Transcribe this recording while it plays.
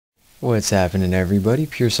What's happening, everybody?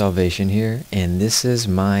 PureSalvation here, and this is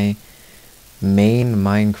my main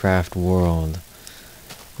Minecraft world.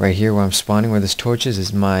 Right here where I'm spawning, where this torch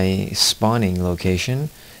is my spawning location.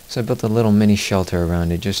 So I built a little mini shelter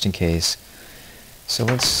around it just in case. So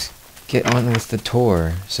let's get on with the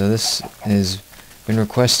tour. So this has been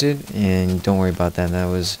requested, and don't worry about that, that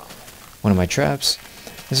was one of my traps.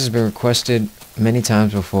 This has been requested many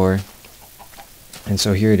times before, and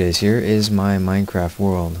so here it is. Here is my Minecraft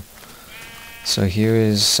world. So here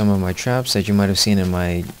is some of my traps that you might have seen in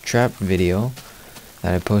my trap video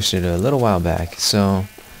that I posted a little while back. So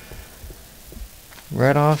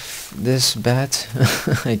right off this bat,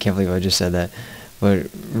 I can't believe I just said that, but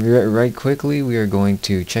right quickly we are going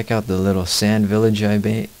to check out the little sand village I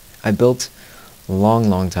built a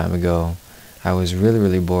long time ago. I was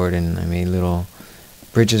really bored, and I made little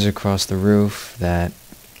bridges across the roof that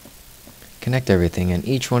connect everything, and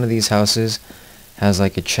each one of these houses has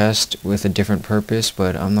like a chest with a different purpose,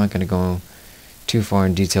 but I'm not going to go too far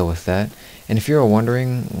in detail with that. And if you're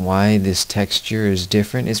wondering why this texture is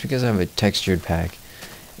different, it's because I have a textured pack,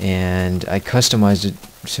 and I customized it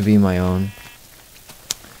to be my own.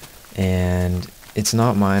 And it's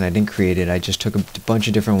not mine, I didn't create it, I just took a bunch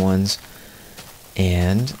of different ones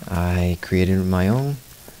and I created my own,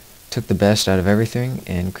 took the best out of everything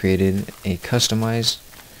and created a customized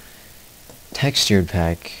textured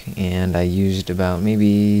pack. And I used about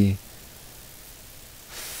maybe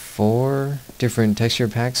 4 different texture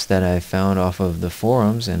packs that I found off of the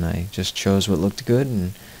forums, and I just chose what looked good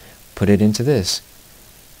and put it into this,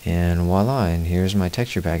 and voila, and here's my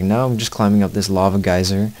texture pack. Now I'm just climbing up this lava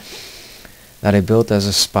geyser that I built as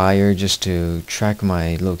a spire just to track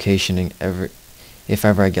my location if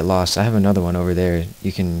ever I get lost. I have another one over there,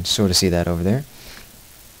 you can sort of see that over there.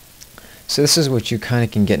 So this is what you kind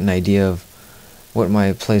of can get an idea of what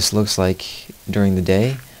my place looks like during the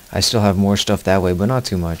day. I still have more stuff that way, but not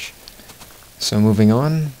too much. So moving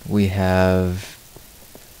on, we have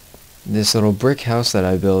this little brick house that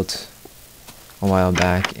I built a while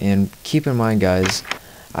back. And keep in mind, guys,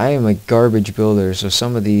 I am a garbage builder, so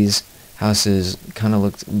some of these houses kind of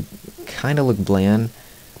look bland,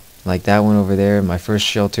 like that one over there, my first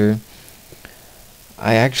shelter.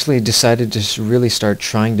 I actually decided to really start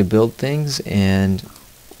trying to build things, and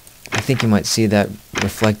I think you might see that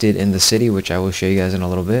reflected in the city, which I will show you guys in a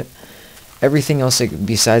little bit. Everything else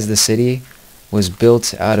besides the city was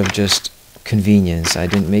built out of just convenience. I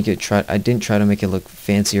didn't try to make it look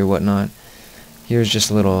fancy or whatnot. Here's just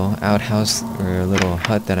a little outhouse, or a little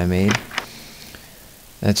hut that I made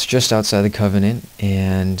that's just outside the Covenant.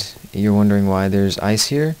 And you're wondering why there's ice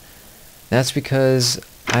here? That's because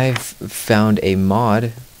I've found a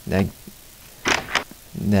mod that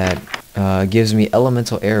gives me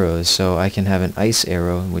elemental arrows, so I can have an ice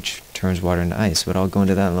arrow which turns water into ice, but I'll go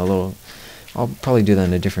into that in a little. I'll probably do that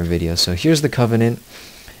in a different video. So here's the Covenant.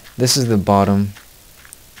 This is the bottom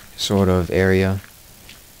sort of area,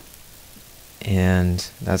 and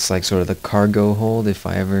that's like sort of the cargo hold if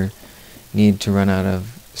I ever need to run out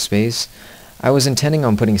of space. I was intending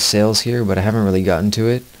on putting sails here, but I haven't really gotten to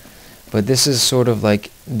it. But this is sort of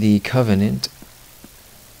like the Covenant,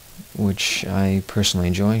 which I personally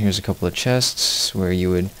enjoy. Here's a couple of chests where you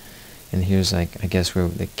would, and here's like, I guess, where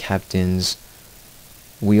the captain's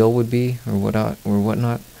wheel would be, or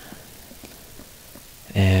whatnot.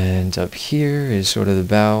 And up here is sort of the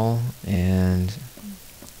bow, and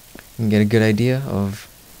you can get a good idea of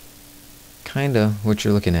kinda what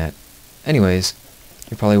you're looking at. Anyways,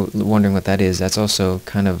 you're probably wondering what that is. That's also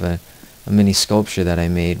kind of a mini sculpture that I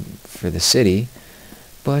made for the city.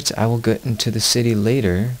 But I will get into the city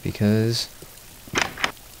later, because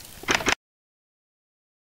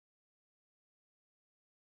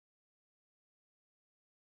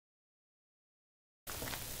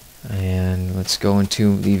and let's go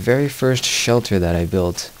into the very first shelter that I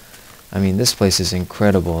built. I mean, this place is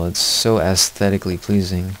incredible. It's so aesthetically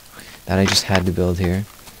pleasing that I just had to build here.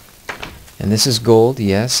 And this is gold.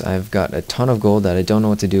 Yes, I've got a ton of gold that I don't know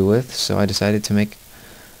what to do with, so I decided to make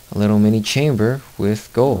a little mini chamber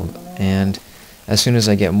with gold. And as soon as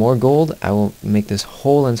I get more gold, I will make this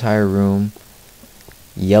whole entire room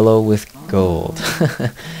yellow with gold.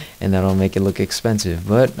 And that'll make it look expensive,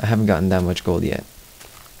 but I haven't gotten that much gold yet.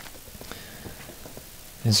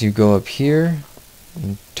 As you go up here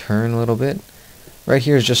and turn a little bit, right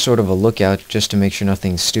here is just sort of a lookout, just to make sure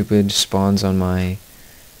nothing stupid spawns on my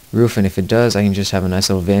roof, and if it does, I can just have a nice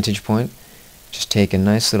little vantage point, just take a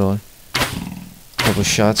nice little couple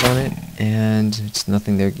shots on it, and it's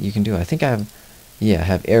nothing there you can do. I think I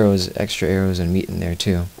have arrows, extra arrows and meat in there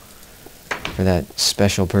too, for that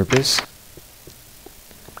special purpose.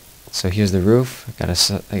 So here's the roof. I got a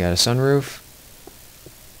sunroof.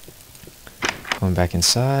 Going back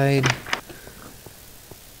inside.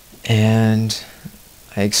 And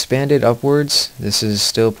I expanded upwards. This is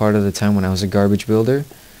still part of the time when I was a garbage builder,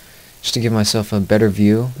 just to give myself a better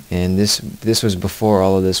view. And this was before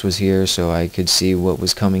all of this was here, so I could see what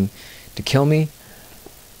was coming to kill me.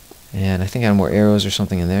 And I think I had more arrows or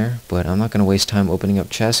something in there, but I'm not going to waste time opening up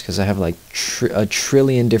chests because I have like a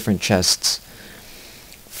trillion different chests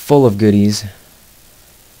full of goodies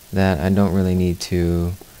that I don't really need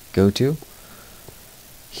to go to.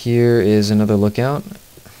 Here is another lookout.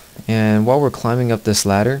 And while we're climbing up this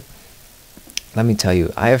ladder, let me tell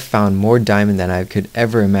you, I have found more diamond than I could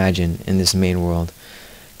ever imagine in this main world.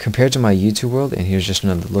 Compared to my YouTube world, and here's just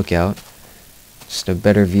another lookout, just a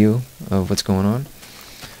better view of what's going on.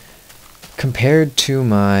 Compared to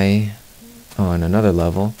my, on another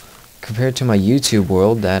level, compared to my YouTube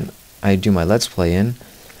world that I do my Let's Play in,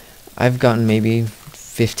 I've gotten maybe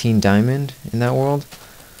 15 diamond in that world.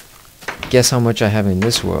 Guess how much I have in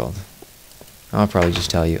this world? I'll probably just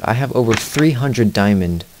tell you. I have over 300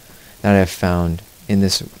 diamond that I've found in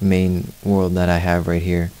this main world that I have right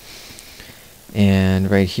here. And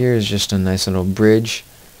right here is just a nice little bridge.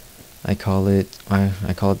 I call it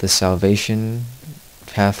the Salvation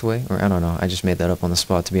pathway, or I don't know, I just made that up on the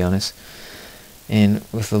spot, to be honest. And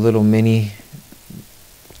with a little mini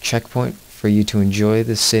checkpoint for you to enjoy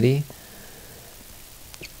the city,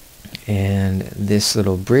 and this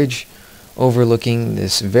little bridge overlooking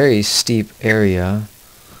this very steep area.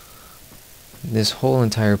 This whole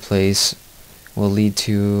entire place will lead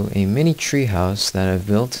to a mini tree house that I've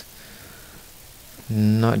built.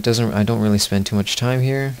 I don't really spend too much time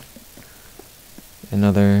here.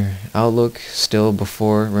 Another outlook still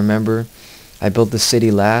before. Remember, I built the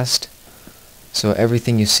city last, so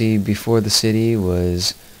everything you see before the city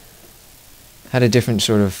had a different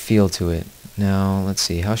sort of feel to it. Now let's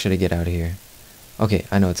see, how should I get out of here? Okay,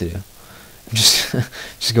 I know what to do. I'm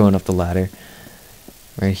just going up the ladder.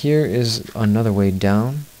 Right here is another way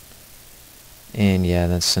down, and yeah,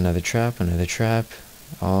 that's another trap,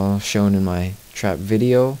 all shown in my trap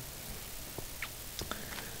video.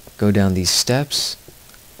 Go down these steps,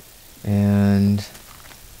 and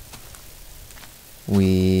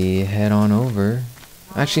we head on over.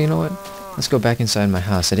 Actually, you know what? Let's go back inside my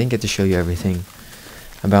house. I didn't get to show you everything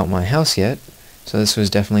about my house yet, so this was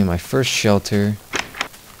definitely my first shelter.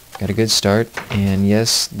 Got a good start, and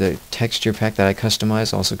yes, the texture pack that I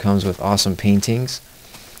customized also comes with awesome paintings.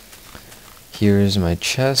 Here's my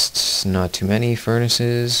chests, not too many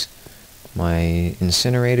furnaces, my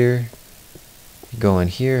incinerator. Go in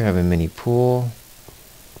here, have a mini pool.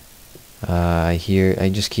 I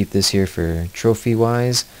just keep this here for trophy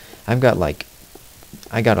wise. I got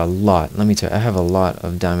a lot, let me tell you, I have a lot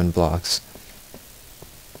of diamond blocks.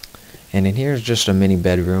 And in here is just a mini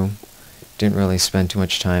bedroom. Didn't really spend too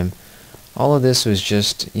much time. All of this was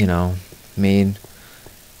just, made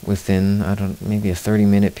within, maybe a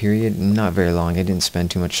 30-minute period. Not very long. I didn't spend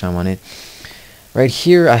too much time on it. Right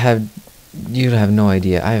here, you'd have no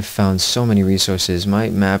idea. I have found so many resources. My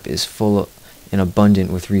map is full and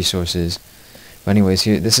abundant with resources. But anyways,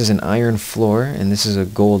 here, this is an iron floor, and this is a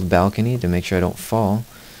gold balcony to make sure I don't fall.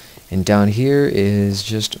 And down here is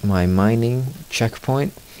just my mining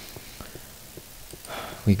checkpoint.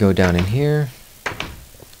 We go down in here,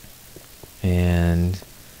 and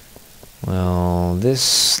well,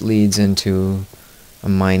 this leads into a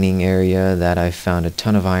mining area that I found a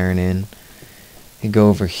ton of iron in. We go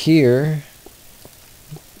over here,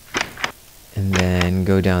 and then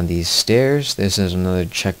go down these stairs. This is another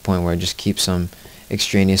checkpoint where I just keep some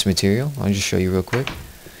extraneous material. I'll just show you real quick.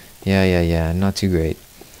 Yeah, not too great.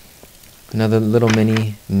 Another little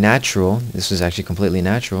mini natural. This is actually completely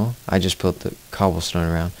natural. I just put the cobblestone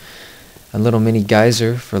around. A little mini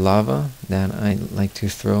geyser for lava that I like to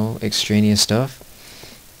throw extraneous stuff.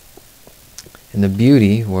 And the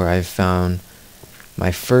beauty where I've found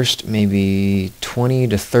my first maybe 20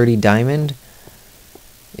 to 30 diamond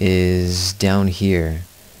is down here.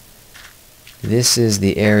 This is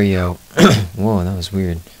the area. Whoa, that was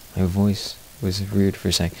weird. My voice was weird for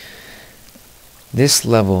a sec. This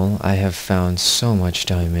level, I have found so much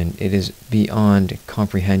diamond. It is beyond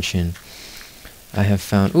comprehension. I have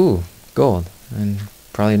found, gold. And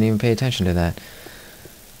probably didn't even pay attention to that.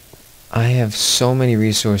 I have so many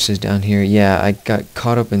resources down here. Yeah, I got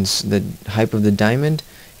caught up in the hype of the diamond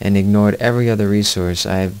and ignored every other resource.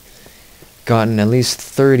 I've gotten at least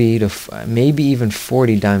 30 to maybe even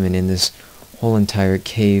 40 diamond in this whole entire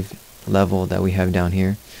cave level that we have down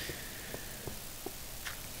here.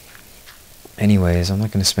 Anyways, I'm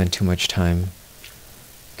not going to spend too much time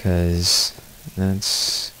because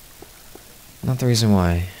that's not the reason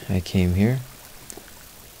why I came here.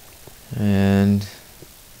 And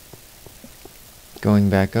going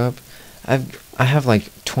back up, I have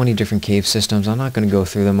like 20 different cave systems. I'm not going to go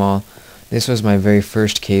through them all. This was my very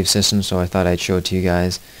first cave system, so I thought I'd show it to you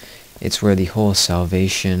guys. It's where the whole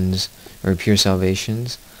Salvations, or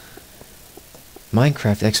PureSalvations,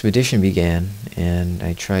 Minecraft expedition began, and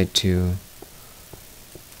I tried to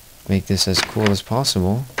make this as cool as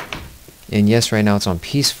possible. And yes, right now it's on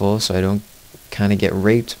peaceful, so I don't kind of get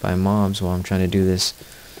raped by mobs while I'm trying to do this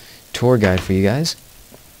tour guide for you guys.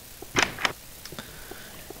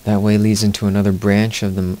 That way leads into another branch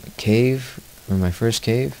of the cave, or my first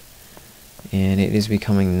cave, and it is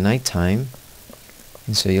becoming nighttime,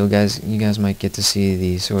 and so you guys might get to see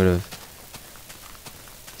the sort of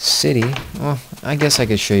city. Well, I guess I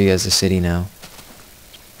could show you guys the city now.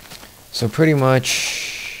 So pretty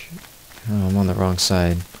much, oh, I'm on the wrong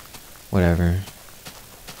side, whatever.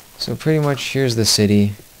 So pretty much here's the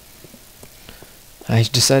city. I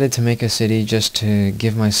decided to make a city just to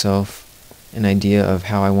give myself an idea of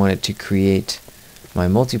how I wanted to create my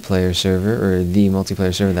multiplayer server, or the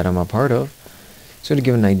multiplayer server that I'm a part of. So to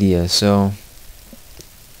give an idea, so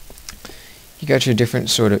you got your different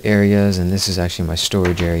sort of areas, and this is actually my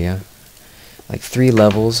storage area. Like 3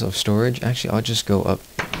 levels of storage. Actually, I'll just go up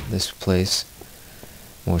this place.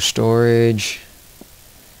 More storage,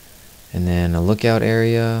 and then a lookout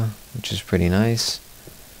area, which is pretty nice.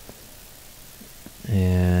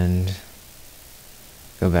 And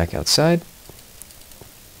go back outside.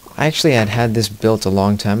 I actually had this built a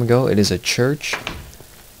long time ago. It is a church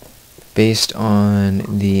based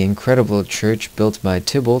on the incredible church built by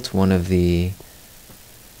Tybalt, one of the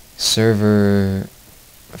server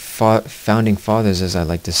founding fathers, as I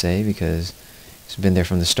like to say, because he's been there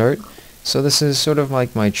from the start. So this is sort of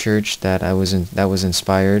like my church that was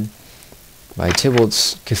inspired by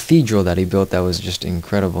Tybalt's cathedral that he built. That was just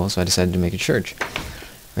incredible, so I decided to make a church.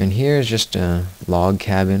 And here is just a log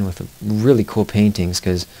cabin with really cool paintings,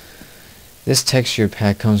 because this texture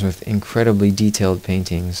pack comes with incredibly detailed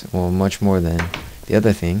paintings, well, much more than the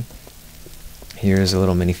other thing. Here is a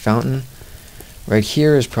little mini fountain. Right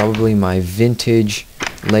here is probably my vintage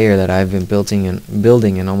layer that I've been building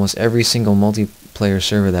in almost every single multiplayer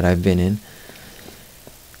server that I've been in.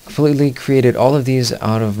 Completely created all of these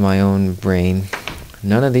out of my own brain.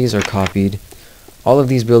 None of these are copied. All of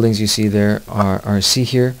these buildings you see there are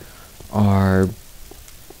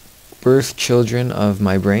birth children of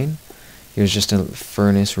my brain. Here's just a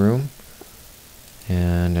furnace room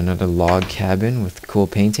and another log cabin with cool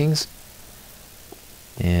paintings.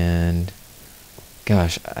 And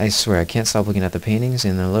gosh, I swear I can't stop looking at the paintings,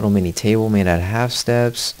 and a little mini table made out of half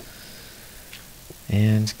steps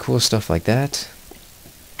and cool stuff like that.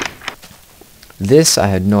 This I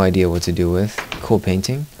had no idea what to do with. Cool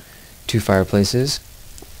painting. 2 fireplaces.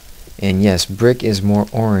 And yes, brick is more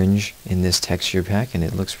orange in this texture pack, and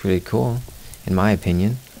it looks pretty cool, in my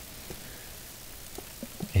opinion.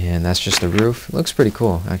 And that's just the roof. It looks pretty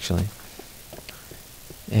cool, actually.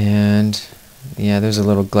 And yeah, there's a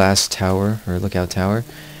little glass tower, or lookout tower.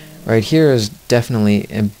 Right here is definitely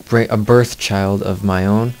a birth child of my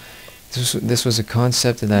own. This was a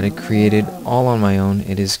concept that I created all on my own.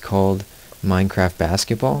 It is called Minecraft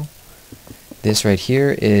Basketball. This right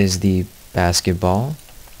here is the basketball.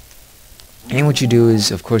 And what you do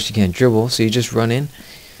is, of course, you can't dribble, so you just run in,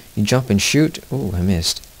 you jump and shoot. Ooh, I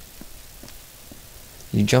missed.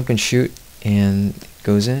 You jump and shoot, and it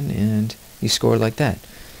goes in, and you score like that.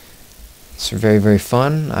 It's very, very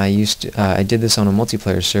fun. I did this on a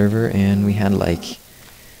multiplayer server, and we had like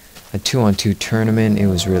a 2-on-2 tournament. It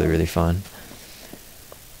was really, really fun.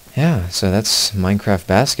 Yeah, so that's Minecraft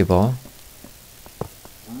Basketball.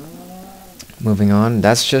 Moving on,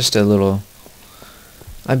 that's just a little...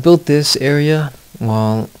 I built this area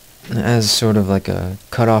as sort of like a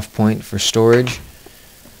cutoff point for storage.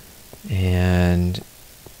 And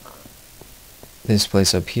this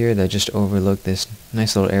place up here that just overlooked this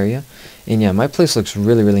nice little area. And yeah, my place looks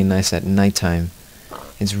really, really nice at nighttime.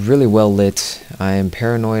 It's really well lit. I am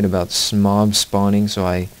paranoid about mobs spawning, so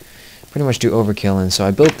I pretty much do overkill. And so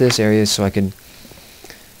I built this area so I could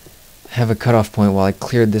have a cutoff point while I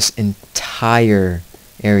cleared this entire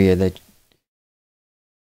area that